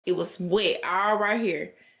It was wet all right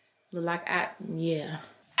here. Look like yeah.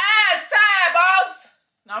 It's time, boss.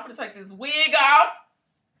 Now I'm gonna take this wig off.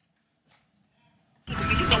 You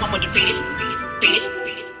know I'm gonna beat it, beat it, beat it,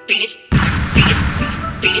 beat it,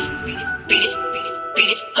 beat it, beat it, beat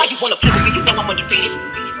it. How you wanna play with me? You know I'm gonna beat it,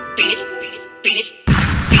 beat it, beat it, beat it.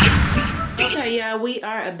 Okay, y'all, we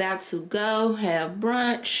are about to go have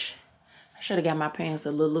brunch. I should have got my pants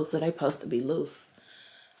a little looser. They supposed to be loose.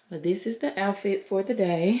 But this is the outfit for the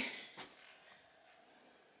day.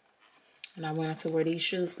 And I wanted to wear these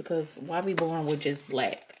shoes because why be born with just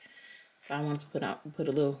black? So I wanted to put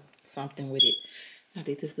a little something with it. I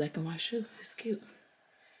did this black and white shoe. It's cute.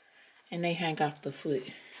 And they hang off the foot.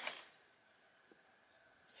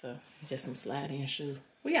 So just some slide-in shoes.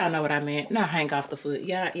 Well, y'all know what I meant. Not hang off the foot.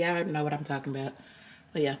 Y'all know what I'm talking about.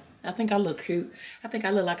 But yeah, I think I look cute. I think I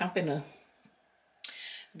look like I'm finna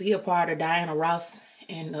be a part of Diana Ross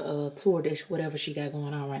and the tour dish, whatever she got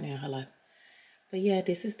going on right now in her life. But yeah,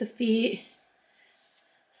 this is the fit.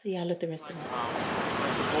 See y'all at the restaurant.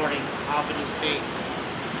 We're supporting Albany State.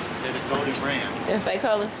 They're the Goldie brand. That's their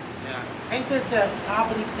colors? Yeah. Ain't this the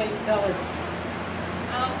Albany State's color?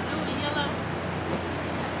 Oh, blue and yellow.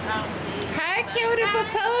 Hi, cutie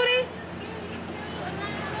patootie.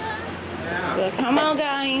 Yeah. Well, come on,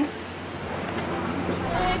 guys.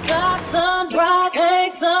 Got some bright,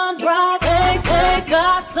 egg done bright, egg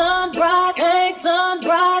got some bright, egg done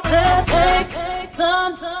bright, egg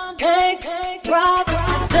done egg bright,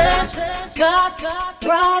 got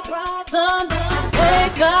bright, done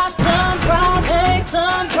egg got some bright, egg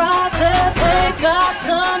done bright, egg got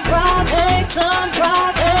some bright, egg done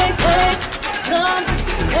bright, egg done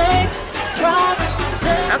egg bright.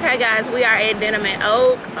 Okay, guys, we are at Denim and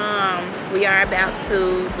Oak. We are about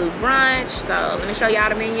to do brunch, so let me show y'all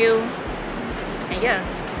the menu. And yeah,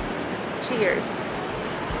 cheers.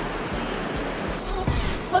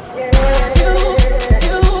 I wanna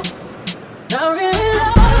make. I really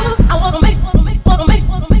love. I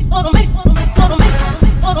wanna make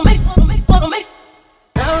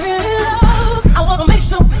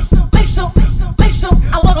sure.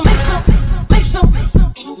 I wanna make sure.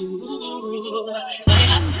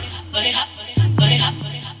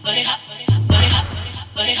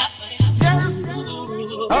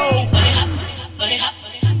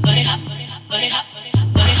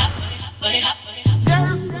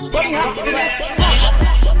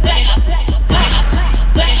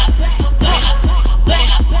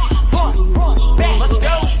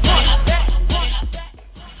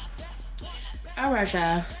 All right,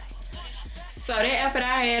 y'all. So that outfit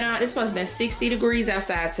I had on, it's supposed to be 60 degrees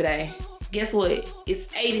outside today. Guess what? It's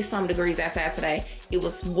 80 some degrees outside today. It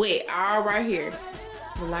was wet all right here.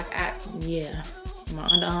 Like yeah, my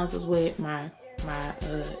underarms was wet. My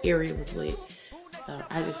area was wet. So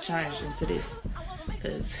I just changed into this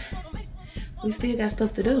because we still got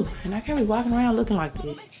stuff to do, and I can't be walking around looking like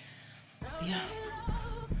this. Yeah.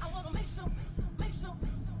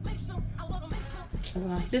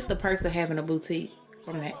 This is the perks of having a boutique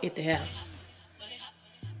at the house.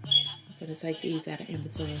 I'm gonna take these out of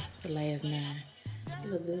inventory. It's the last 9. They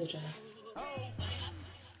look good, y'all.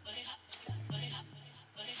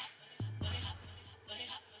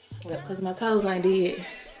 Well, because my toes ain't dead,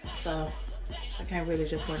 so I can't really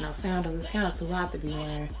just wear no sandals. It's kind of too hot to be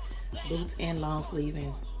wearing boots and long sleeve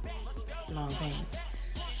and long pants.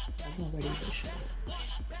 I'm gonna wear these for sure.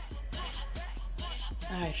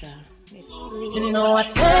 Alright, y'all. You know I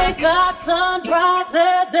think got sun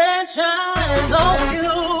rises and shines on you.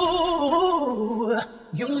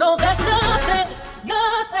 You know there's nothing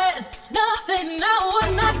I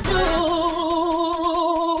would not do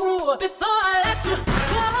before I let you go.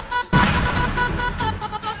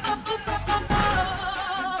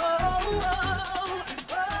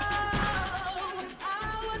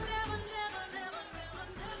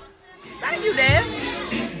 Thank you, Dad.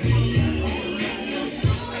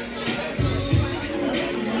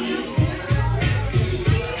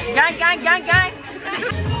 Gang, gang, gang, gang.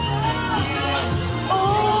 Ooh,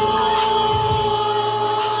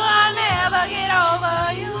 I'll never get over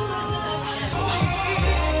you.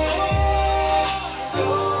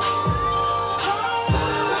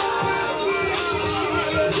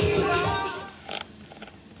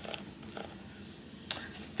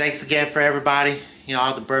 Thanks again for everybody. You know,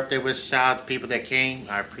 all the birthday wishes, shout out to people that came.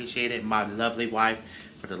 I appreciate it. My lovely wife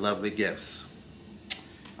for the lovely gifts.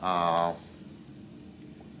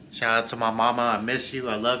 Shout out to my mama. I miss you.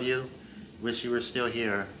 I love you. Wish you were still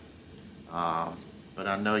here. But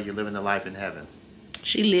I know you're living the life in heaven.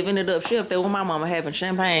 She living it up. She up there with my mama having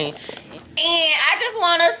champagne. And I just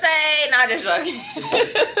want to say, not just joking.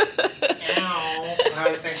 Ow. How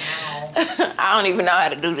do you say ow? I don't even know how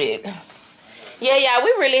to do that. Yeah, we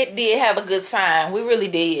really did have a good time. We really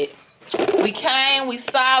did. We came, we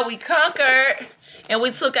saw, we conquered, and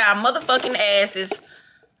we took our motherfucking asses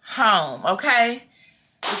home, okay?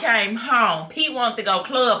 We came home. Pete wanted to go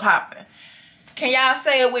club hopping. Can y'all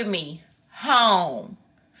say it with me? Home.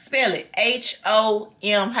 Spell it.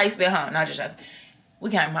 H-O-M. How you spell home? No, just joking. We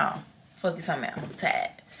came home. Fuck you something else. I'm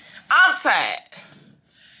tired. I'm tired.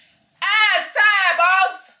 Ass tired,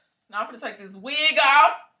 boss. Now I'm gonna take this wig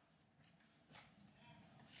off.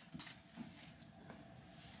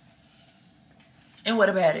 And what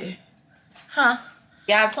about it? Huh?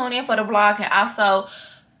 Y'all tune in for the vlog and also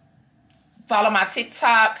follow my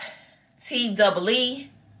TikTok,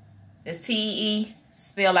 T-double-E. It's T-E-E,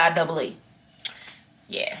 spell out double-E.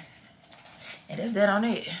 Yeah. And that's that on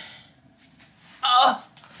it. Oh.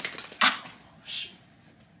 Ouch.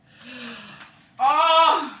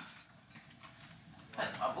 Oh.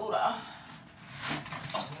 Take my boot off.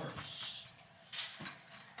 Oh.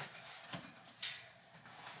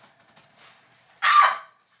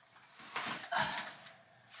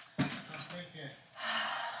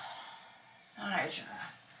 All right, y'all.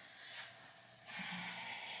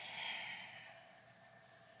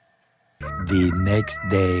 The next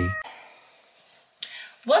day.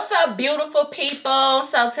 What's up, beautiful people?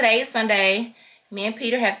 So today is Sunday. Me and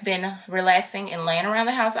Peter have been relaxing and laying around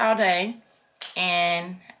the house all day.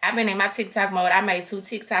 And I've been in my TikTok mode. I made 2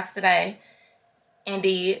 TikToks today.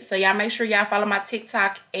 Indeed. So y'all make sure y'all follow my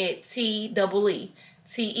TikTok at T-double-E.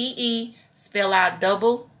 T-E-E, spell out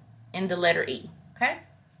double and the letter E. Okay?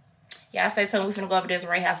 Y'all stay tuned. We're going to go over to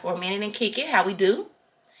Desiree house for a minute and kick it. How we do.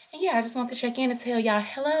 And yeah, I just want to check in and tell y'all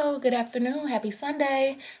hello, good afternoon, happy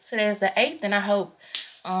Sunday. Today is the 8th, and I hope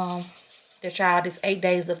that y'all, this 8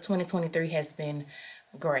 days of 2023 has been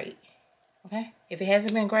great. Okay? If it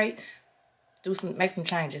hasn't been great, make some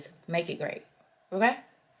changes. Make it great. Okay?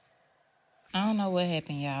 I don't know what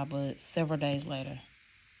happened, y'all, but several days later.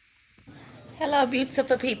 Hello,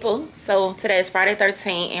 beautiful people. So today is Friday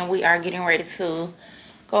 13th, and we are getting ready to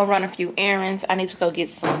go and run a few errands. I need to go get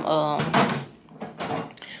some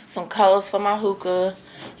coals for my hookah,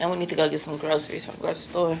 and we need to go get some groceries from the grocery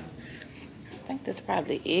store. I think that's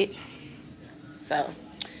probably it. So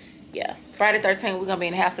yeah, Friday 13th, we're gonna be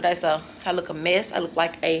in the house today, so I look a mess. I look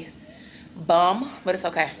like a bum, but it's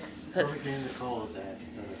okay. Where are we getting the coals at?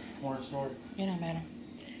 The corner store? It don't matter.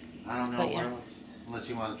 I don't know But where yeah. else. Unless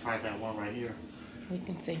you want to try that one right here. We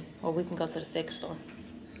can see, or we can go to the sex store.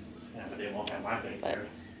 Yeah, but they won't have my vape But there.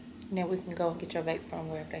 then we can go and get your vape from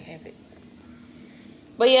wherever they have it.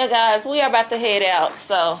 But yeah, guys, we are about to head out,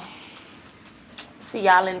 so see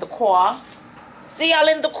y'all in the car. See y'all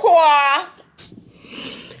in the car.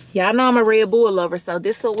 Y'all know I'm a Red Bull lover, so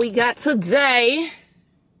this is what we got today.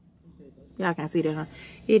 Y'all can see that, huh?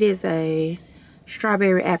 It is a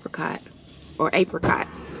strawberry apricot, or apricot,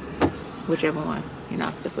 whichever one. You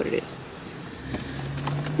know, that's what it is.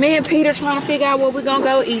 Me and Peter trying to figure out what we're gonna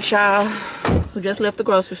go eat, y'all. We just left the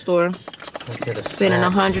grocery store. Spending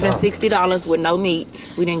 $160 with no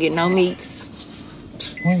meat. We didn't get no meats.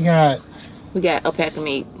 We got a pack of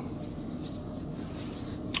meat.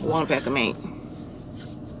 1 pack of meat.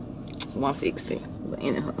 $160.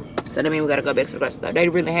 Anyhow. So that means we gotta go back to the grocery store. They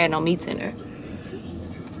really had no meats in there.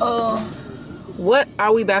 What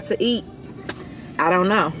are we about to eat? I don't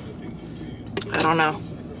know. I don't know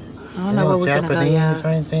where we're gonna go, y'all.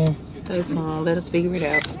 Stay tuned. Let us figure it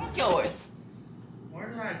out. Yours. Where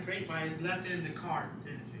did I drink my left it in the car,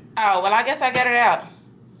 didn't you? Oh, well, I guess I got it out.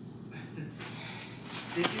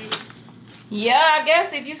 Did you? Yeah, I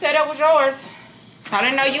guess if you said that was yours. I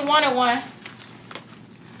didn't know you wanted one.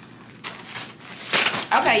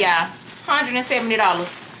 Okay, y'all. $170.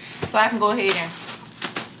 So I can go ahead and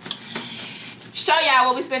show y'all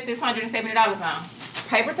what we spent this $170 on.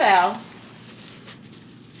 Paper towels.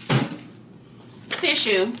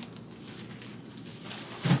 Tissue.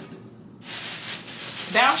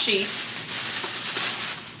 Bounce sheets.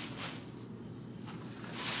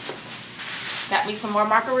 Got me some more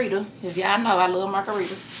margarita. Because y'all know I love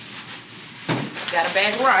margaritas. Got a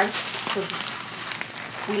bag of rice. Because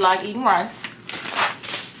we like eating rice.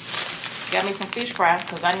 Got me some fish fry.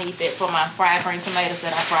 Because I need that for my fried green tomatoes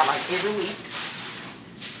that I fry like every week.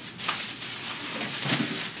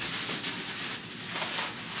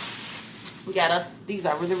 We got us. These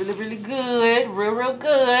are really, really, really good. Real, real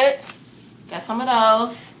good. Got some of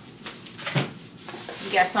those. We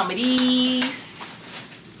got some of these.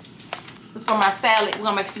 This is for my salad. We're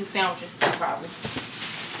gonna make a few sandwiches too, probably.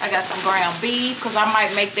 I got some ground beef because I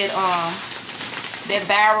might make that that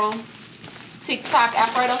barrel TikTok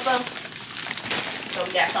Alfredo stuff. So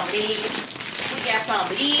we got some of these. We got some of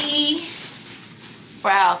these. for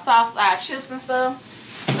our sauce, our chips and stuff.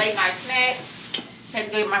 Late night snack. Had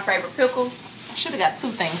to go get my favorite pickles. I should have got 2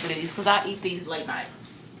 things of these because I eat these late night.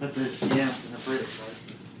 Put this yams in the fridge, right?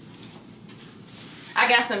 I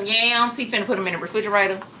got some yams. He finna put them in the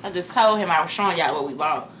refrigerator. I just told him I was showing y'all what we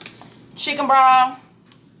bought. Chicken broth.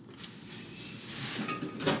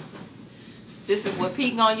 This is what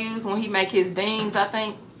Pete gonna use when he make his beans, I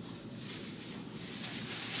think.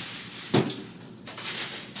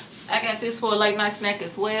 I got this for a late night snack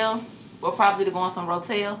as well. We're probably to go on some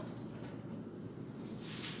Rotel.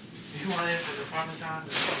 You want it for the Parmesan?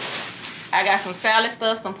 I got some salad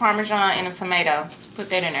stuff, some Parmesan, and a tomato. Put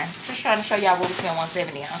that in there. Just trying to show y'all what we spent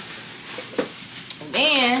 $170 on. And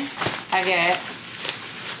then I got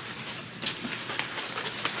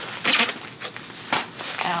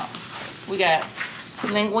we got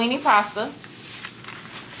linguine pasta,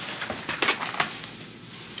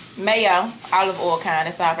 mayo, olive oil kind.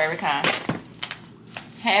 That's our favorite kind.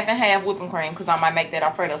 Half and half whipping cream because I might make that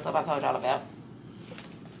Alfredo stuff I told y'all about.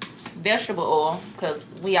 Vegetable oil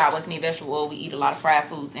because we always need vegetable oil. We eat a lot of fried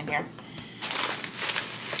foods in here.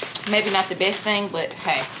 Maybe not the best thing, but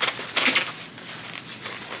hey.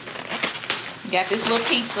 Got this little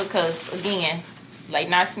pizza because, again, late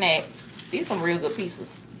night snack. These some real good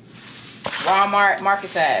pizzas. Walmart, market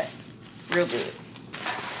side. Real good.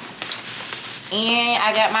 And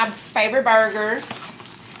I got my favorite burgers.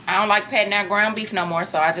 I don't like patting out ground beef no more,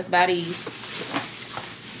 so I just buy these.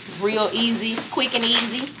 Real easy, quick and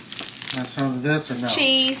easy. Want some of this or no?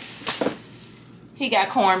 Cheese. He got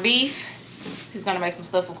corned beef. He's gonna make some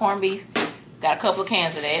stuff with corned beef. Got a couple of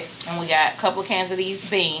cans of that. And we got a couple of cans of these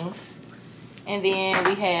beans. And then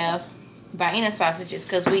we have Vienna sausages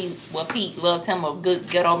because Pete loves him a good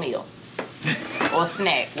ghetto meal. Or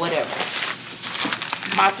snack, whatever.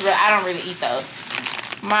 Mozzarella, I don't really eat those.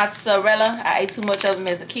 Mozzarella, I ate too much of them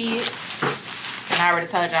as a kid. And I already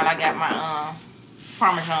told y'all I got my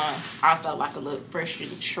Parmesan, also like a little fresh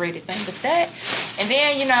shredded thing of that. And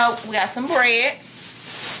then, you know, we got some bread.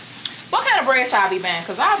 What kind of bread y'all be buying?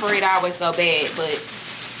 Because our bread always go bad, but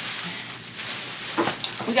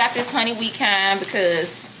we got this honey wheat kind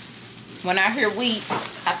because when I hear wheat,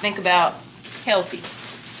 I think about healthy.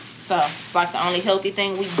 So it's like the only healthy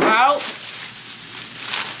thing we bought.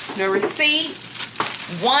 The receipt,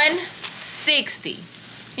 $160.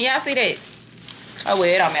 Can y'all see that? Oh well,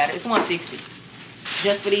 it don't matter. It's $160.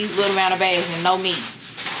 Just for these little amount of bags and no meat.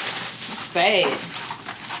 Sad.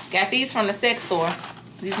 Got these from the sex store.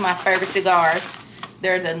 These are my favorite cigars.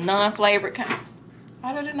 They're the non-flavored kind.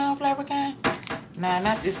 Are they the non-flavored kind? Nah,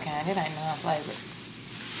 not this kind. It ain't non-flavored.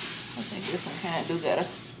 I think this one kind of do better.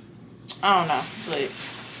 I don't know, but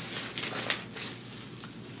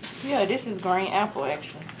yeah, this is green apple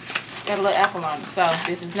actually. Got a little apple on it. So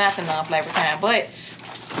this is not the non-flavored kind, but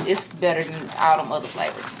it's better than all them other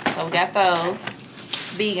flavors. So we got those.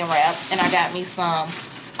 Vegan wrap. And I got me some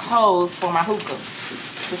coals for my hookah,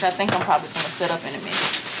 which I think I'm probably going to set up in a minute.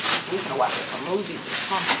 We're going to watch some movies or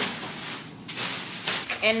something.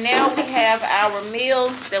 And now we have our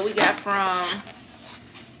meals that we got from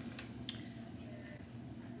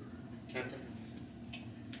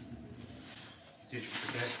Did you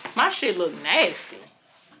forget? my shit look nasty.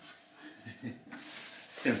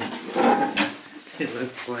 It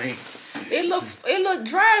looked plain. It looked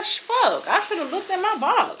dry as fuck. I should have looked at my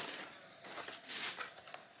box.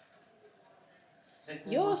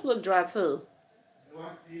 Yours look dry too.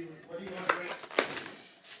 What do you want to drink?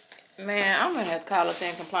 Man, I'm gonna have to call up there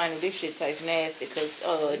and complain if this shit tastes nasty because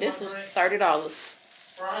this was $30.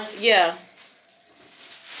 Right? Yeah.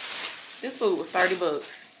 This food was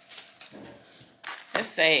 $30. That's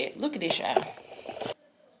sad. Look at this, y'all.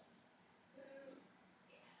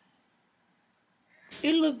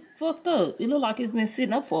 It look fucked up. It look like it's been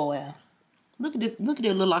sitting up for a while. Look at it. Look at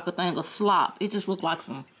it. Look like a thing of slop. It just look like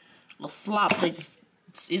a slop.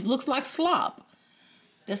 It looks like slop.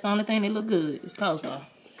 That's the only thing that look good. It's close though.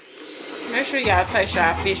 Make sure y'all taste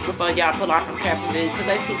y'all fish before y'all pull off from Captain Big because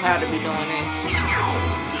they too hot to be doing this.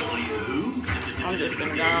 I'm just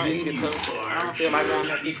gonna go and eat it because I don't feel like going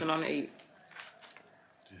there decent on the eat.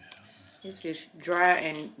 This fish dry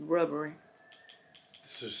and rubbery.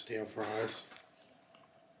 This is steel fries.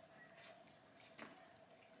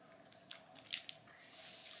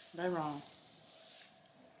 They wrong.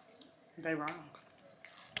 They wrong.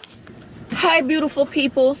 Hi, beautiful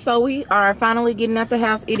people. So we are finally getting out the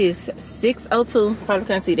house. It is 6:02. Probably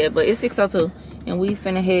can't see that, but it's 6:02. And we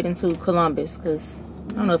finna head into Columbus because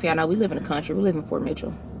I don't know if y'all know, we live in the country. We live in Fort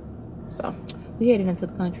Mitchell. So we headed into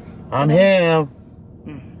the country. I'm him.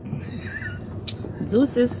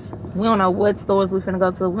 Deuces. We don't know what stores we finna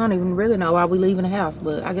go to. We don't even really know why we leaving the house,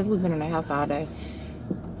 but I guess we've been in the house all day.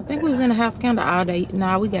 think we was in the house kind of all day.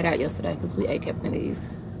 Nah, we got out yesterday because we ate Captain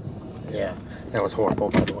Yeah, that was horrible,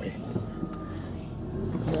 by the way.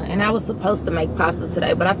 Yeah, and I was supposed to make pasta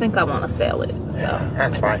today, but I think I want a salad. So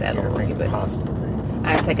That's make a fine. salad You're making pasta.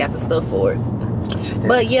 I take out the stuff for it.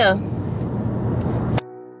 But yeah.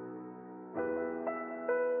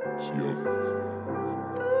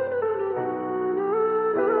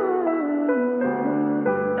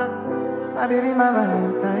 My baby, my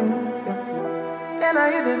Valentine. Yeah. Can I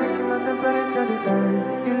hear the making my temperature rise?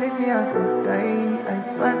 If you leave me, I could die. I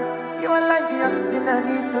swear, you are like the oxygen I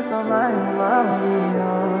need to survive. I'll be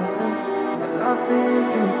honest. Your loving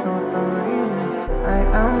is totally me. I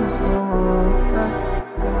am so obsessed.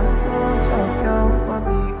 I want to chop your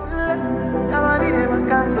body. Your body never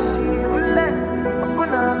can be she. Open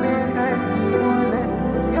up, make I see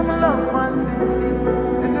one. You're my love one since if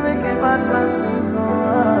you make a bad man sing, oh.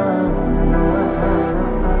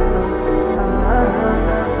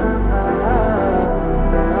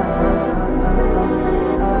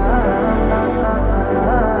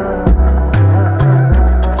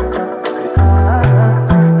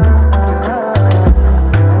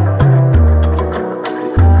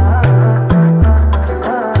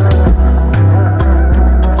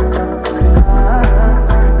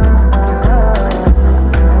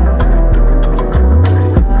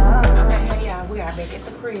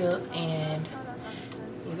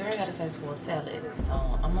 For a salad, so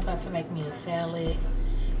I'm about to make me a salad.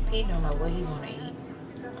 Pete don't know what he want to eat.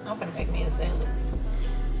 I'm gonna make me a salad.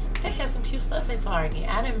 They had some cute stuff in Target.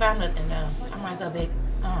 I didn't buy nothing though. I might go back.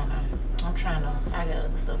 I don't know. I'm trying to. I got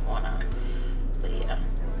other stuff going on, but yeah,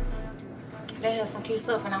 they had some cute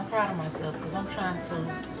stuff, and I'm proud of myself because I'm trying to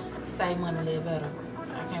save money a little better.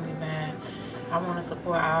 I can't be buying. I want to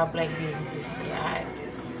support all black businesses. Yeah,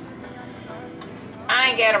 I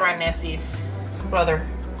ain't got it right now, sis, brother.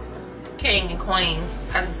 King and queens.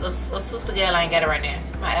 A sister girl, I ain't got it right now.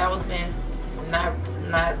 My hours been not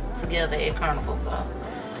together at Carnival, so.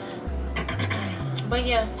 But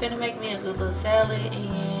yeah, finna make me a good little salad,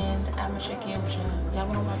 and I'ma check in with y'all. Y'all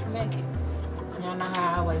wanna watch me make it? Y'all know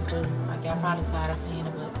how I always do. Like y'all probably tired of seeing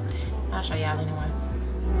it, but I'll show y'all anyway.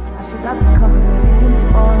 I should not be coming early in the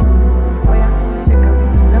morning. Oh yeah, she can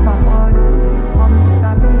make you send my money. Mommy,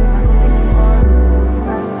 Mr. Bean, I go make you on.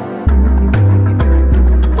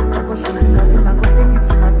 I go show you love, I go take you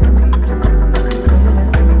to my city. When you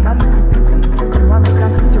next time, I look pretty. You want me to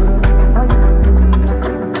see your love before you go see me.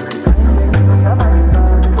 I ain't there, you know your body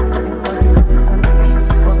bad. I make you shake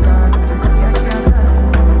it for God. Yeah, dance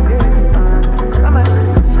for me, baby man. I'm a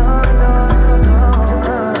show,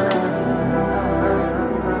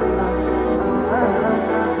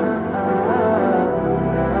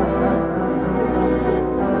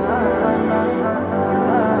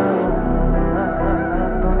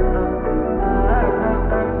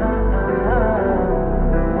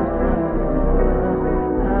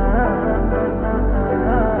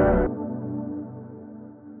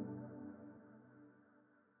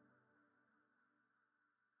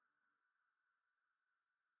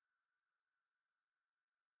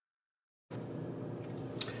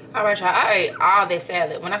 All right, y'all. I ate all that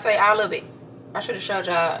salad. When I say all of it, I should have showed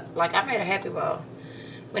y'all. Like, I made a happy bowl.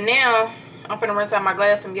 But now, I'm finna rinse out my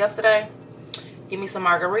glass from yesterday. Give me some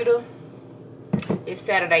margarita. It's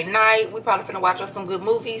Saturday night. We probably finna watch us some good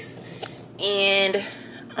movies. And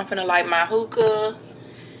I'm finna light my hookah.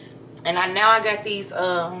 And now I got these,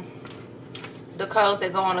 the coals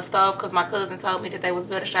that go on the stove because my cousin told me that they was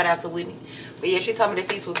better. Shout out to Whitney. But yeah, she told me that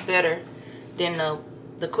these was better than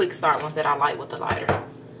the quick start ones that I like with the lighter.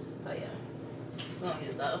 We don't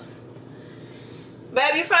use those.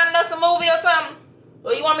 Baby, you finding us a movie or something?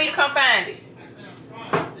 Or you want me to come find it?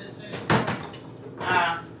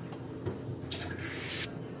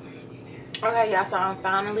 Okay, y'all, so I'm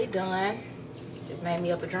finally done. Just made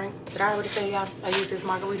me up a drink. Did I already tell y'all I use this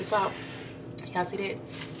margarita salt? Y'all see that?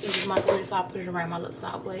 Use this margarita salt, put it around my little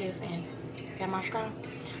salt glass, and got my straw.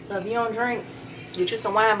 So if you don't drink, get you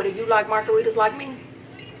some wine. But if you like margaritas like me,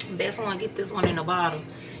 best one, get this one in a bottle.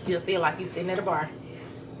 You'll feel like you're sitting at a bar.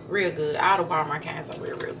 Real good. All the Walmart kinds are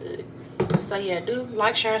real good. So yeah, do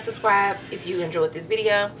like, share, and subscribe if you enjoyed this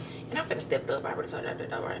video. And I'm finna step it up. I already told you I did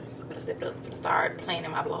that, right? I'm finna step it up. I'm finna start planning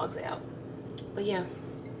my vlogs out. But yeah,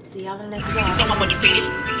 see y'all in the next vlog.